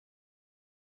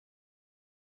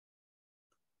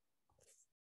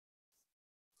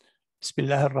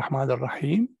Bismillah ar-Rahman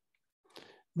ar-Rahim.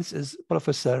 This is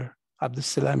Professor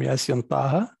Abdussalam Yasin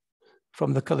Taha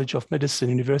from the College of Medicine,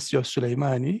 University of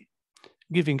Sulaimani,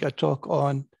 giving a talk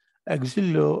on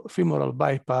axillofemoral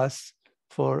bypass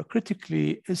for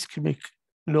critically ischemic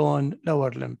lone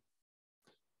lower limb.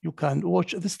 You can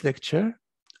watch this lecture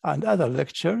and other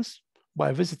lectures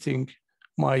by visiting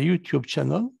my YouTube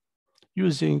channel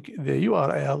using the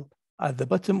URL at the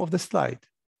bottom of the slide.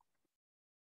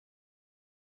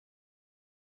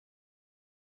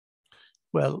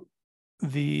 Well,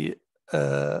 the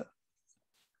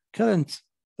current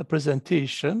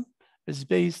presentation is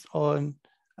based on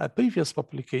a previous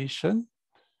publication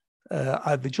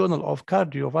at the Journal of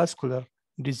Cardiovascular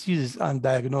Diseases and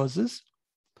Diagnosis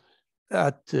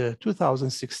at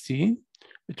 2016.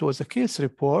 It was a case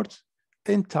report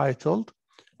entitled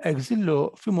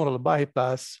Axillofemoral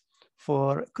Bypass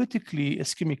for Critically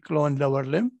Ischemic Lone Lower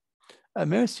Limb, a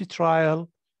mercy trial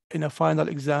in a final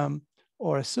exam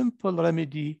or a simple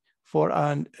remedy for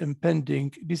an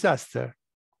impending disaster.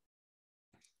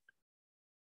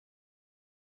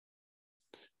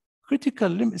 Critical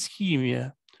limb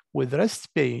ischemia with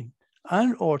rest pain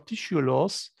and or tissue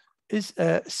loss is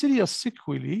a serious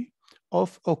sequelae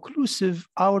of occlusive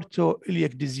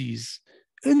aortoiliac disease,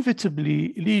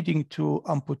 inevitably leading to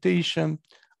amputation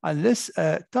unless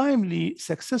a timely,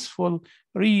 successful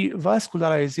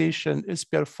revascularization is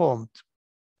performed.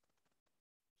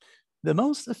 The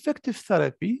most effective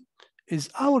therapy is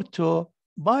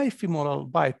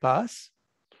aortobifemoral bypass,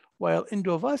 while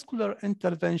endovascular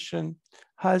intervention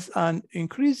has an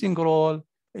increasing role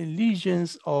in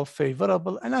lesions of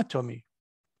favorable anatomy.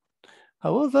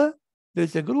 However,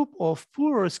 there's a group of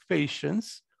poor risk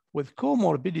patients with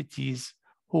comorbidities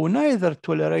who neither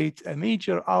tolerate a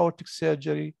major aortic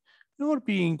surgery nor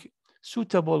being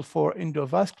suitable for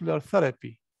endovascular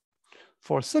therapy.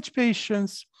 For such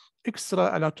patients,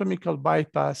 extra anatomical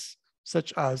bypass,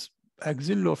 such as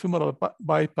axillofemoral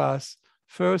bypass,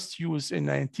 first used in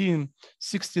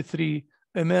 1963,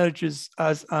 emerges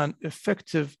as an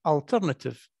effective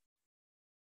alternative.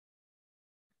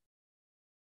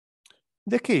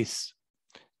 The case.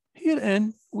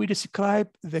 Herein, we describe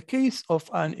the case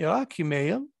of an Iraqi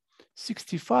male,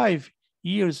 65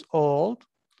 years old,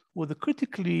 with a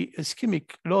critically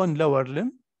ischemic lone lower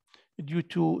limb due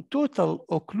to total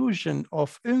occlusion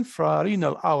of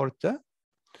infra-renal aorta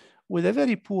with a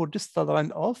very poor distal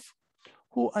runoff,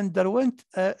 who underwent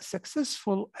a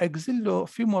successful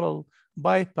axillofemoral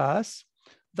bypass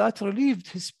that relieved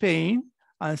his pain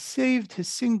and saved his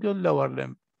single lower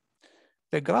limb.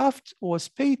 The graft was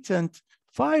patent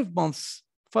 5 months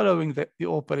following the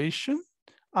operation,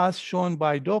 as shown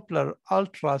by Doppler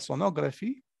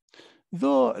ultrasonography,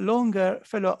 though longer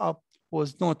follow-up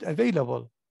was not available.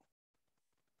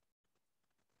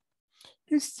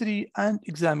 History and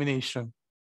examination.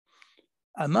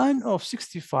 A man of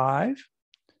 65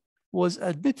 was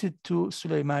admitted to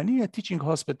Sulaimaniya Teaching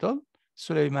Hospital,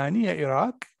 Sulaimaniya,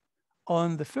 Iraq,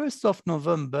 on the 1st of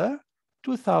November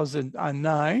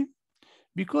 2009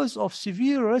 because of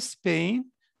severe wrist pain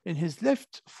in his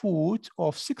left foot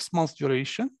of 6 months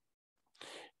duration.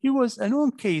 He was a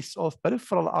known case of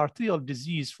peripheral arterial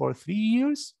disease for 3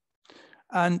 years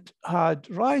and had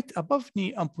right above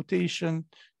knee amputation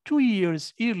 2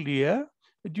 years earlier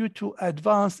due to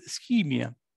advanced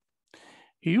ischemia.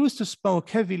 He used to smoke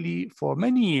heavily for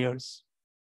many years.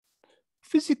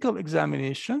 Physical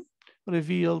examination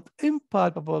revealed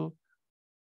impalpable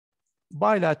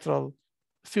bilateral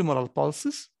femoral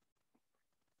pulses.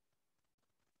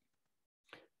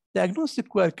 Diagnostic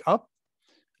workup.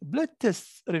 Blood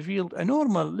tests revealed a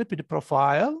normal lipid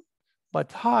profile,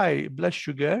 but high blood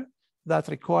sugar that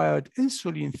required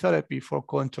insulin therapy for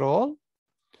control.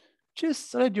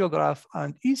 Chest radiograph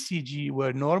and ECG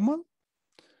were normal.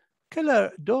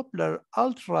 Color Doppler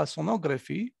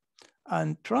ultrasonography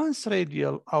and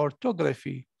transradial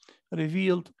aortography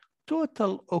revealed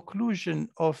total occlusion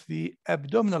of the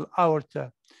abdominal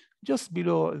aorta just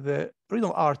below the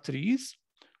renal arteries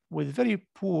with very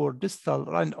poor distal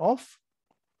runoff.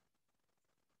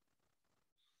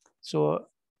 So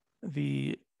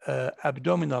the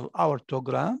abdominal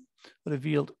aortogram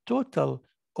revealed total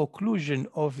occlusion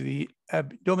of the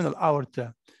abdominal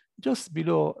aorta just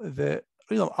below the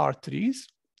renal arteries,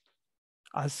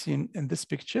 as seen in this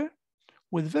picture,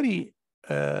 with very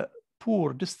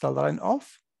poor distal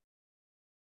runoff.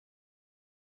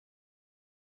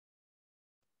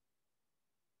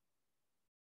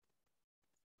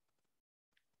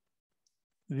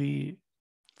 The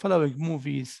following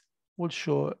movies will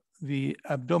show the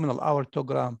abdominal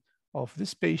aortogram of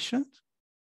this patient.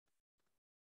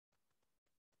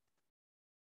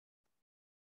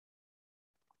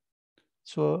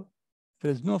 So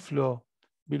there is no flow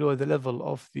below the level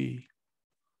of the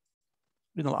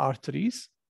renal arteries.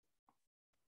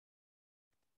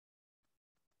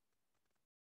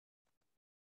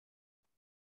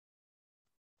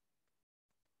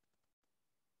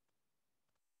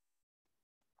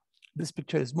 This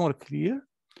picture is more clear.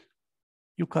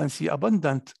 You can see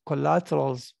abundant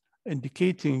collaterals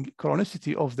indicating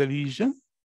chronicity of the lesion.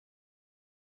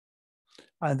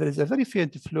 And there is a very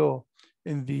faint flow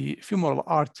in the femoral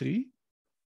artery.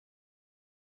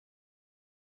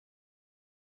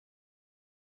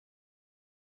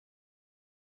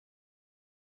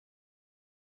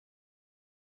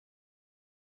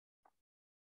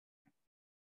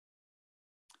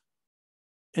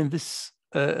 In this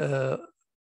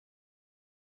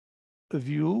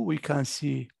view, we can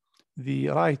see the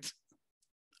right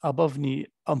above knee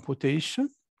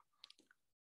amputation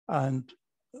and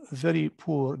very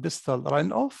poor distal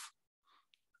runoff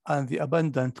and the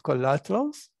abundant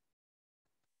collaterals.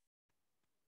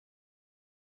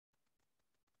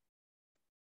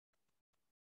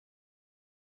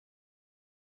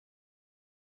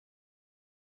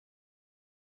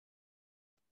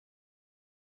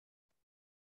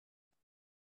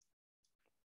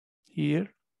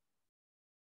 Here,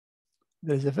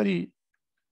 there's a very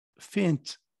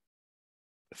faint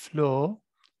flow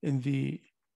in the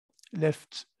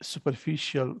left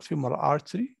superficial femoral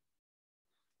artery.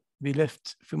 The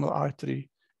left femoral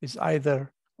artery is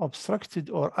either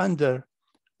obstructed or under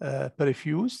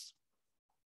perfused.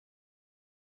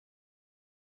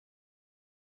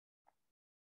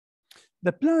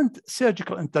 The planned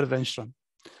surgical intervention.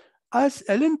 As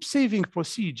a limb-saving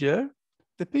procedure,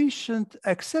 the patient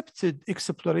accepted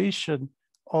exploration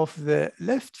of the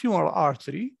left femoral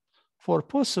artery for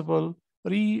possible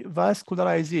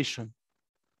revascularization.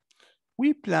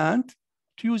 We planned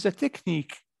to use a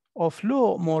technique of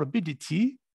low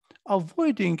morbidity,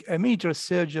 avoiding a major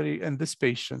surgery in this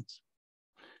patient.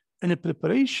 In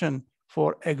preparation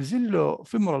for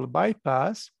axillofemoral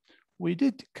bypass, we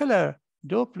did color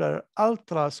Doppler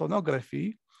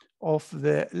ultrasonography of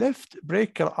the left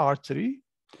brachial artery,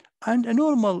 and a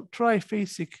normal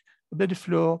triphasic blood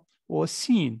flow was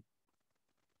seen.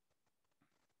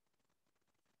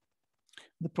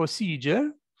 The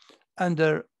procedure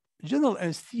under general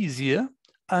anesthesia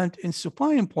and in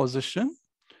supine position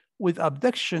with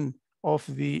abduction of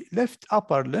the left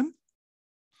upper limb,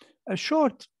 a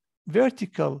short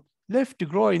vertical left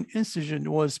groin incision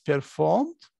was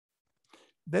performed.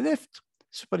 The left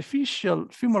superficial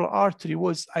femoral artery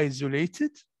was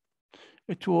isolated.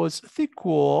 It was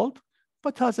thick-walled,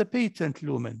 but has a patent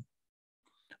lumen.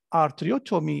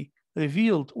 Arteriotomy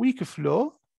revealed weak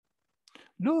flow.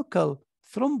 Local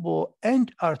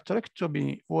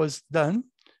thromboendarterectomy was done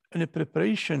in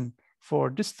preparation for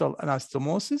distal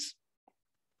anastomosis.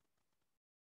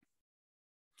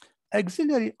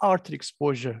 Axillary artery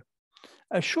exposure.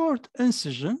 A short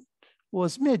incision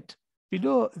was made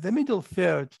below the middle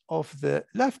third of the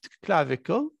left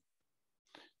clavicle.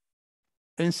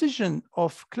 Incision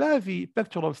of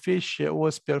clavipectoral fascia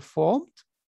was performed.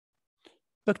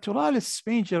 Pectoralis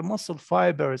major muscle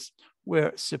fibers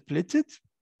were splitted.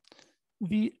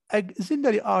 The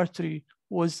axillary artery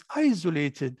was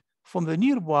isolated from the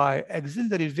nearby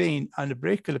axillary vein and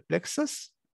brachial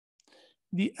plexus.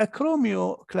 The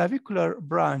acromioclavicular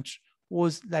branch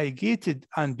was ligated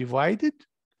and divided.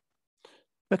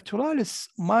 Pectoralis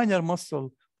minor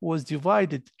muscle was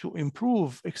divided to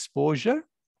improve exposure.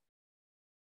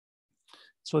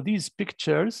 So these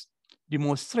pictures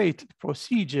demonstrate the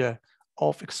procedure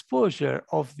of exposure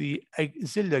of the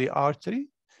axillary artery.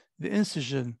 The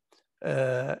incision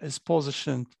is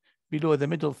positioned below the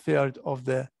middle third of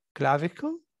the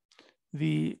clavicle.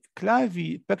 The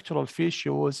clavipectoral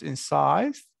fascia was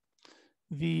incised.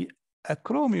 The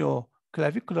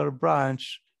acromioclavicular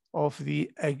branch of the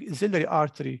axillary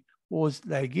artery was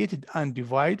ligated and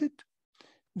divided.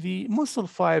 The muscle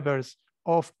fibers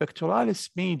of pectoralis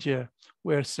major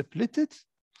were splitted,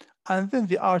 and then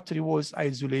the artery was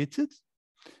isolated.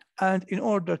 And in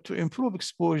order to improve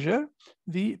exposure,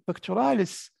 the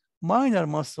pectoralis minor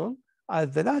muscle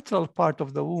at the lateral part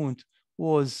of the wound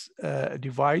was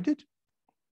divided.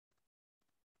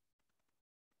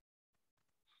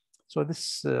 So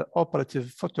this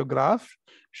operative photograph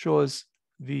shows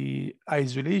the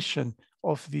isolation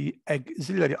of the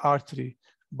axillary artery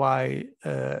by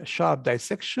sharp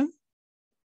dissection.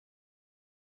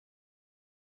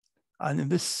 And in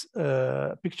this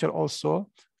picture also,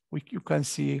 you can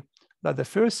see that the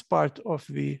first part of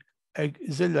the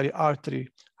axillary artery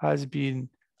has been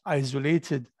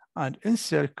isolated and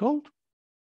encircled.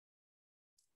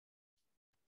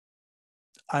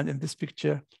 And in this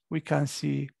picture, we can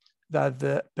see that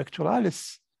the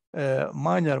pectoralis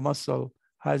minor muscle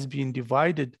has been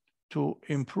divided to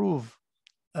improve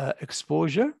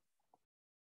exposure.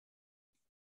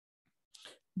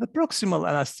 The proximal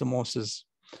anastomosis,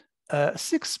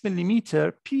 6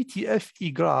 millimeter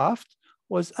PTFE graft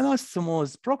was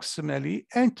anastomosed proximally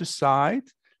end to side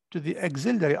to the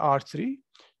axillary artery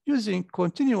using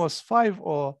continuous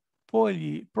 5-0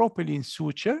 polypropylene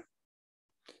suture.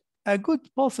 A good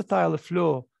pulsatile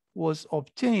flow was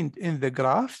obtained in the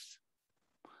graft.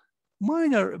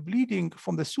 Minor bleeding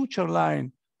from the suture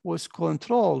line was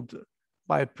controlled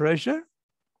by pressure.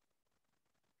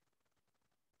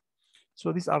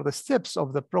 So these are the steps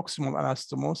of the proximal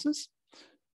anastomosis.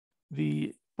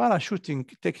 The parachuting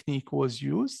technique was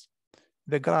used.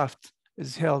 The graft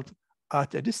is held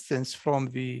at a distance from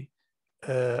the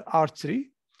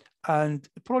artery, and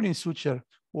proline suture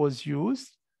was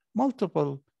used.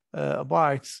 Multiple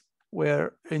bites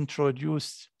were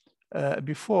introduced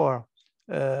before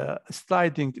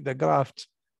sliding the graft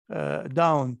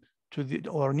down to the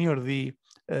or near the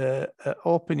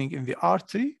opening in the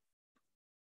artery.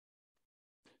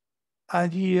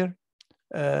 And here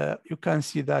you can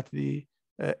see that the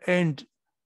end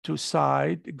to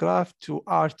side, graft to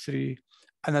artery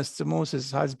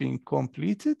anastomosis has been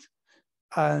completed,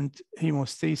 and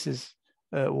hemostasis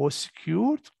was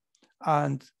secured,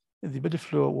 and the blood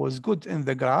flow was good in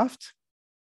the graft.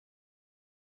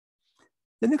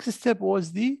 The next step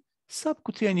was the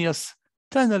subcutaneous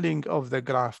tunneling of the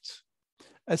graft.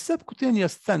 A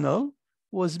subcutaneous tunnel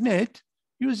was made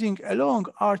using a long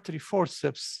artery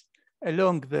forceps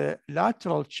along the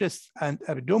lateral chest and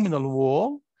abdominal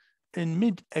wall in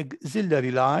mid-axillary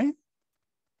line.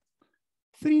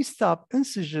 3-stop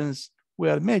incisions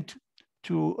were made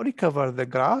to recover the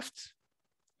graft.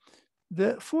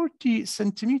 The 40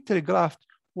 centimeter graft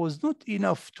was not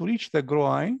enough to reach the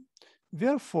groin.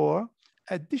 Therefore,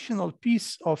 additional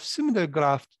piece of similar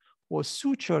graft was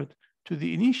sutured to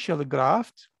the initial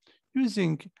graft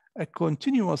using a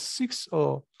continuous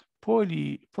 6-0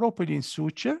 polypropylene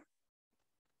suture.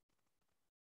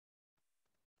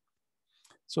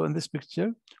 So in this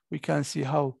picture, we can see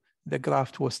how the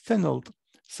graft was tunneled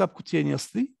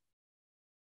subcutaneously.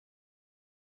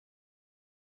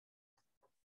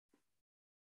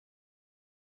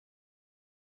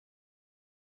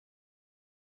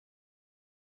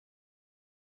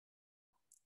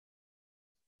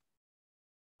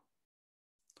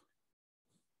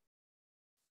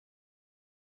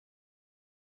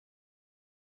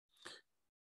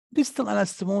 Distal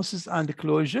anastomosis and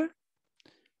closure.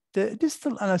 The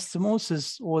distal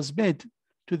anastomosis was made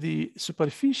to the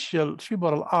superficial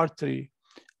femoral artery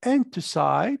end to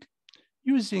side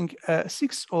using a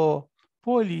 6-0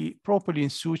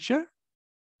 polypropylene suture.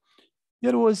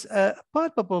 There was a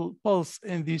palpable pulse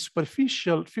in the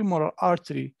superficial femoral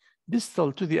artery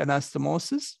distal to the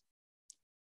anastomosis.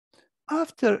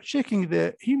 After checking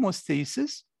the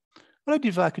hemostasis,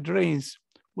 Radivac drains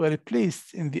were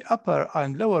placed in the upper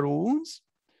and lower wounds,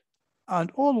 and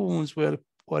all wounds were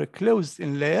closed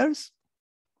in layers.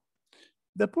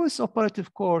 The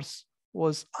post-operative course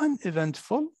was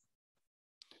uneventful.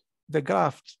 The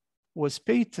graft was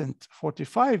patent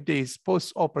 45 days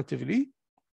post-operatively.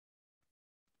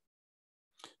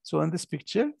 So in this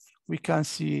picture, we can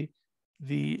see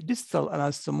the distal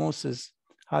anastomosis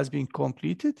has been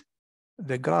completed,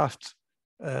 the graft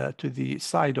to the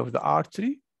side of the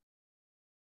artery.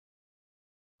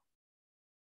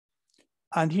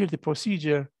 And here the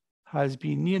procedure has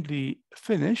been nearly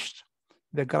finished.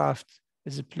 The graft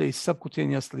is placed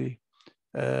subcutaneously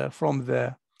from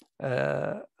the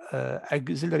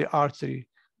axillary artery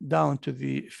down to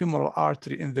the femoral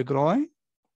artery in the groin.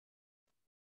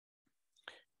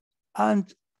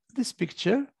 And this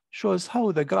picture shows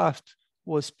how the graft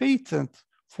was patent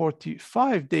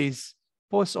 45 days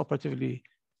post-operatively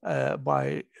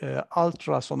by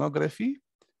ultrasonography.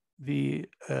 The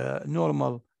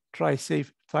normal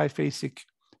triphasic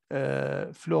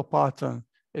flow pattern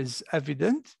is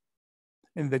evident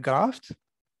in the graft,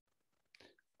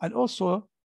 and also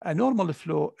a normal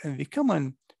flow in the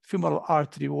common femoral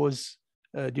artery was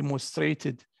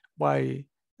demonstrated by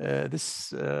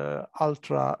this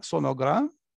ultrasonogram.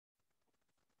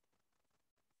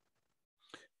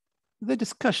 The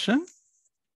discussion: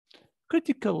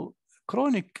 critical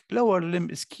chronic lower limb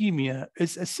ischemia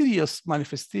is a serious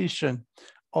manifestation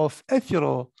of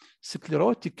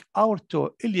atherosclerotic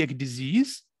aortoiliac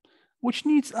disease, which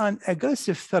needs an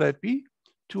aggressive therapy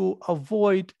to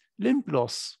avoid limb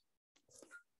loss.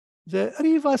 The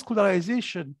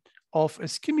revascularization of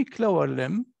ischemic lower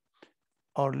limb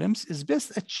or limbs is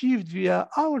best achieved via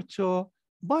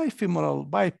bifemoral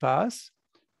bypass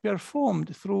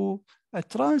performed through a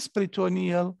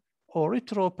transperitoneal or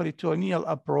retroperitoneal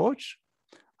approach,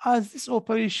 as this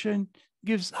operation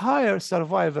gives higher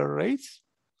survival rates,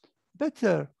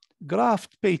 better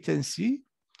graft patency,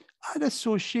 and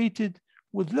associated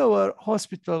with lower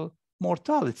hospital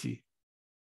mortality.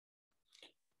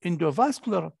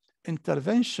 Endovascular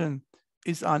intervention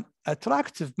is an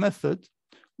attractive method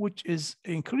which is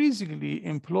increasingly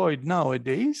employed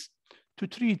nowadays to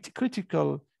treat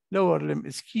critical lower limb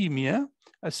ischemia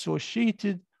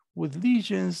associated with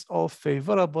lesions of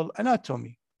favorable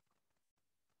anatomy.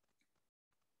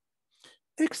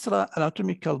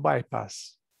 Extra-anatomical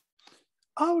bypass.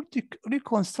 Aortic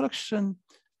reconstruction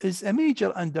is a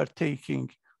major undertaking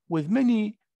with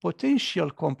many potential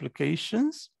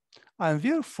complications, and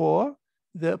therefore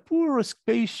the poor-risk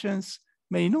patients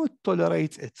may not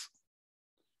tolerate it.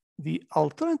 The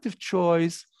alternative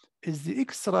choice is the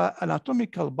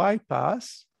extra-anatomical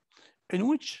bypass, in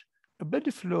which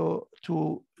blood flow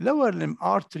to lower limb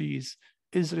arteries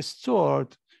is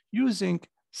restored using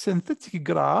synthetic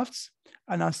grafts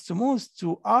anastomosed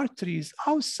to arteries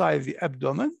outside the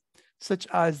abdomen, such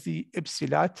as the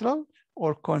ipsilateral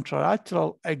or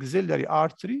contralateral axillary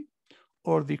artery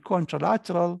or the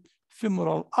contralateral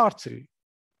femoral artery.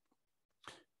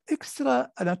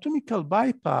 Extra-anatomical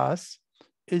bypass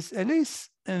is a less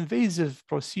invasive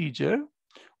procedure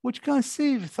which can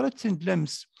save threatened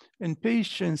limbs in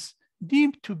patients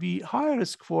deemed to be high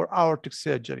risk for aortic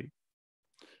surgery.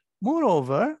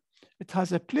 Moreover, it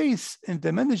has a place in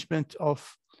the management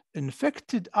of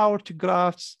infected aortic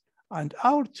grafts and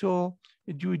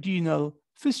aortoduodenal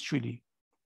fistulae.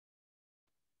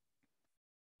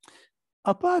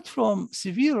 Apart from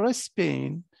severe wrist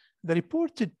pain, the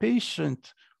reported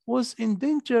patient was in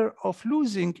danger of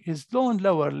losing his lone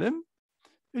lower limb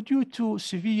due to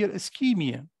severe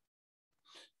ischemia.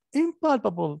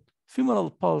 Impalpable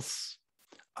femoral pulse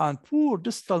and poor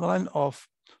distal runoff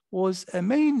was a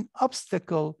main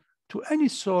obstacle to any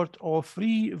sort of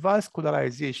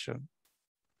revascularization.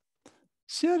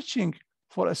 Searching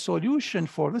for a solution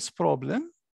for this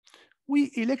problem,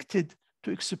 we elected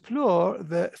to explore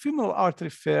the femoral artery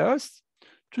first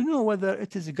to know whether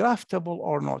it is graftable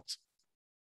or not.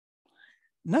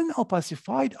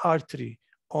 Non-opacified artery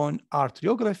on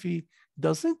arteriography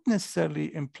doesn't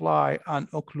necessarily imply an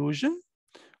occlusion,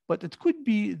 but it could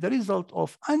be the result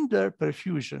of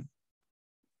underperfusion.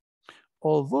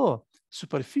 Although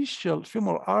superficial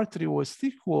femoral artery was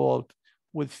thick-walled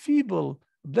with feeble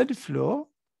blood flow,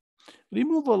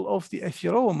 removal of the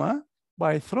atheroma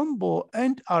by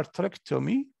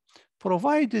thromboendarterectomy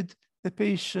provided the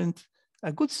patient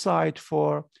a good site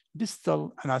for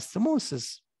distal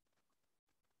anastomosis.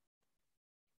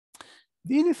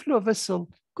 The inflow vessel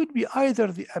could be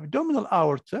either the abdominal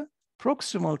aorta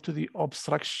proximal to the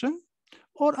obstruction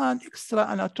or an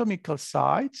extra-anatomical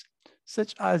site,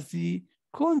 such as the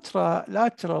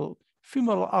contralateral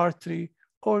femoral artery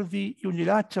or the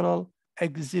unilateral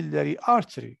axillary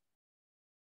artery.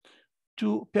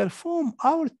 To perform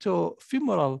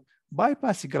aortofemoral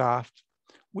bypass graft,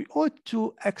 we ought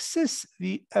to access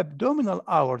the abdominal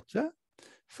aorta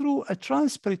through a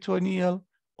transperitoneal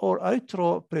or a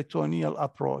retroperitoneal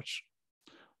approach.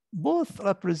 Both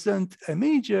represent a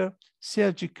major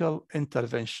surgical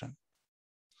intervention.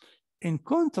 In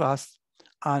contrast,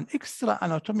 an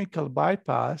extra-anatomical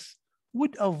bypass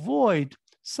would avoid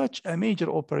such a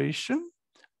major operation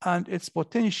and its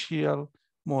potential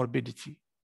morbidity.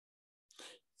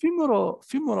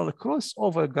 Femoral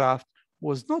crossover graft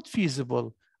was not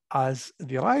feasible as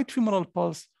the right femoral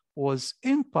pulse was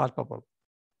impalpable.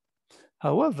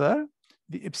 However,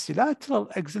 the ipsilateral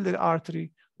axillary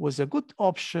artery was a good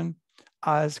option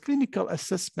as clinical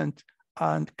assessment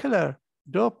and killer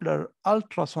Doppler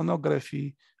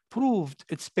ultrasonography proved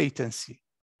its patency.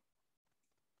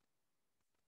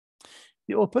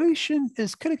 The operation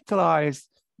is characterized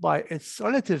by its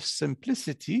relative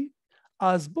simplicity,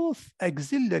 as both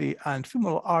axillary and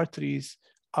femoral arteries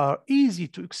are easy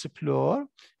to explore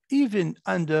even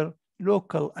under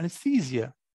local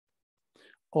anesthesia.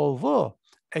 Although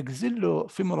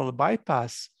axillofemoral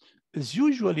bypass is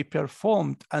usually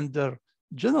performed under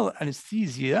general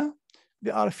anesthesia,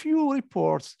 there are few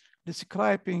reports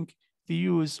describing the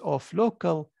use of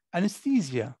local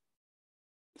anesthesia.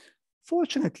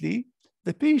 Fortunately,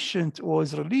 the patient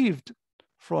was relieved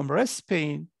from wrist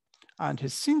pain and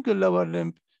his single lower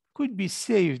limb could be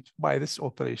saved by this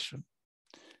operation.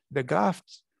 The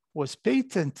graft was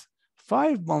patent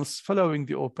 5 months following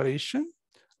the operation,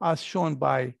 as shown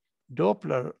by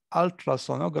Doppler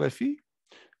ultrasonography,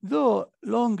 though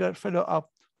longer follow-up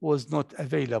was not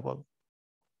available.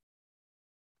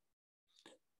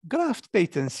 Graft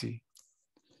patency.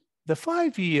 The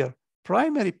 5-year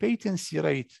primary patency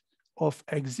rate of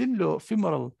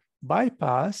axillofemoral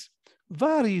bypass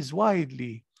varies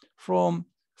widely from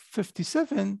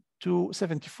 57 to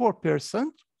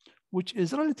 74%, which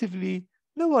is relatively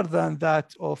lower than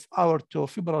that of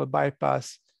aortofemoral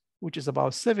bypass, which is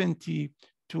about 70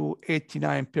 to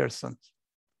 89%.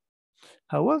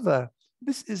 However,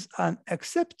 this is an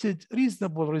accepted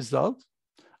reasonable result,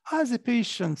 as the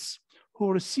patients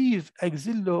who receive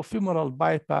axillofemoral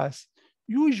bypass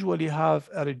usually have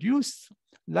a reduced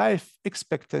life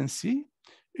expectancy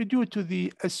due to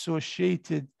the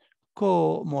associated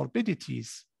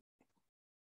comorbidities.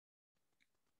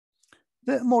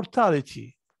 The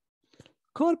mortality.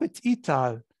 Corbett et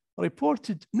al.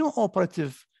 Reported no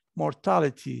operative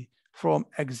mortality from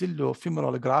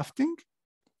axillofemoral grafting.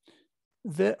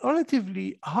 The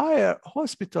relatively higher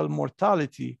hospital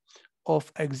mortality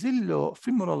of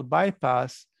axillofemoral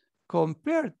bypass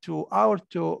compared to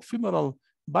aortofemoral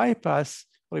bypass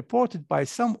reported by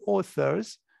some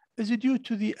authors is due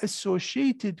to the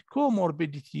associated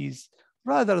comorbidities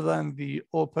rather than the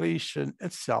operation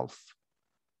itself.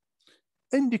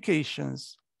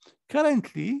 Indications.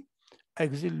 Currently,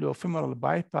 axillofemoral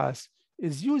bypass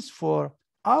is used for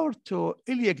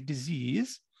aortoiliac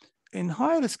disease in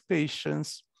high-risk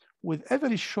patients with a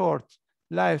very short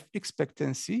life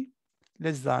expectancy,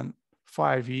 less than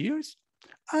 5 years,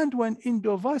 and when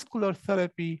endovascular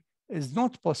therapy is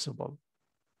not possible.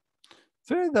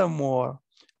 Furthermore,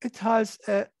 it has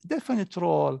a definite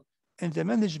role in the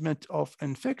management of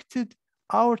infected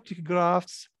aortic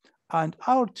grafts and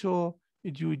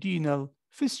aortoduodenal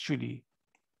fistulae.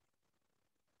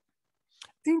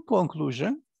 In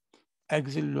conclusion,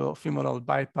 axillofemoral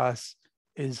bypass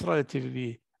is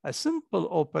relatively a simple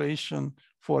operation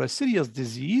for a serious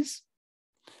disease.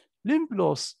 Limb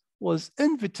loss was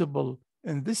inevitable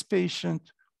in this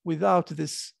patient without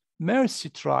this mercy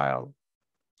trial.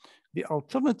 The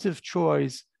alternative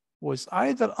choice was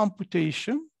either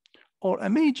amputation or a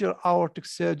major aortic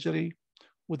surgery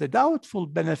with a doubtful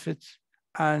benefit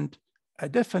and a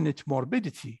definite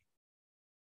morbidity.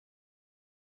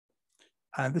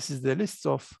 And this is the list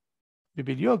of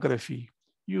bibliography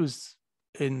used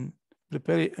in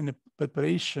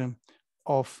preparation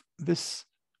of this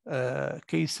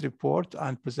case report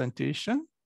and presentation.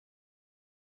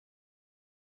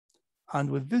 And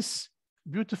with this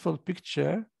beautiful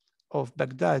picture of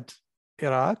Baghdad,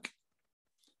 Iraq,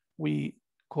 we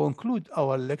conclude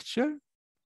our lecture.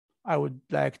 I would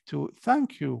like to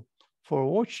thank you for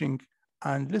watching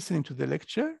and listening to the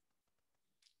lecture.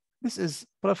 This is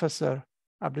Professor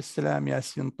Abdulsalam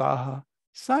Yassin Taha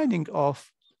signing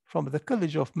off from the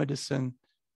College of Medicine,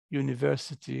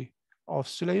 University of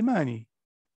Sulaimani.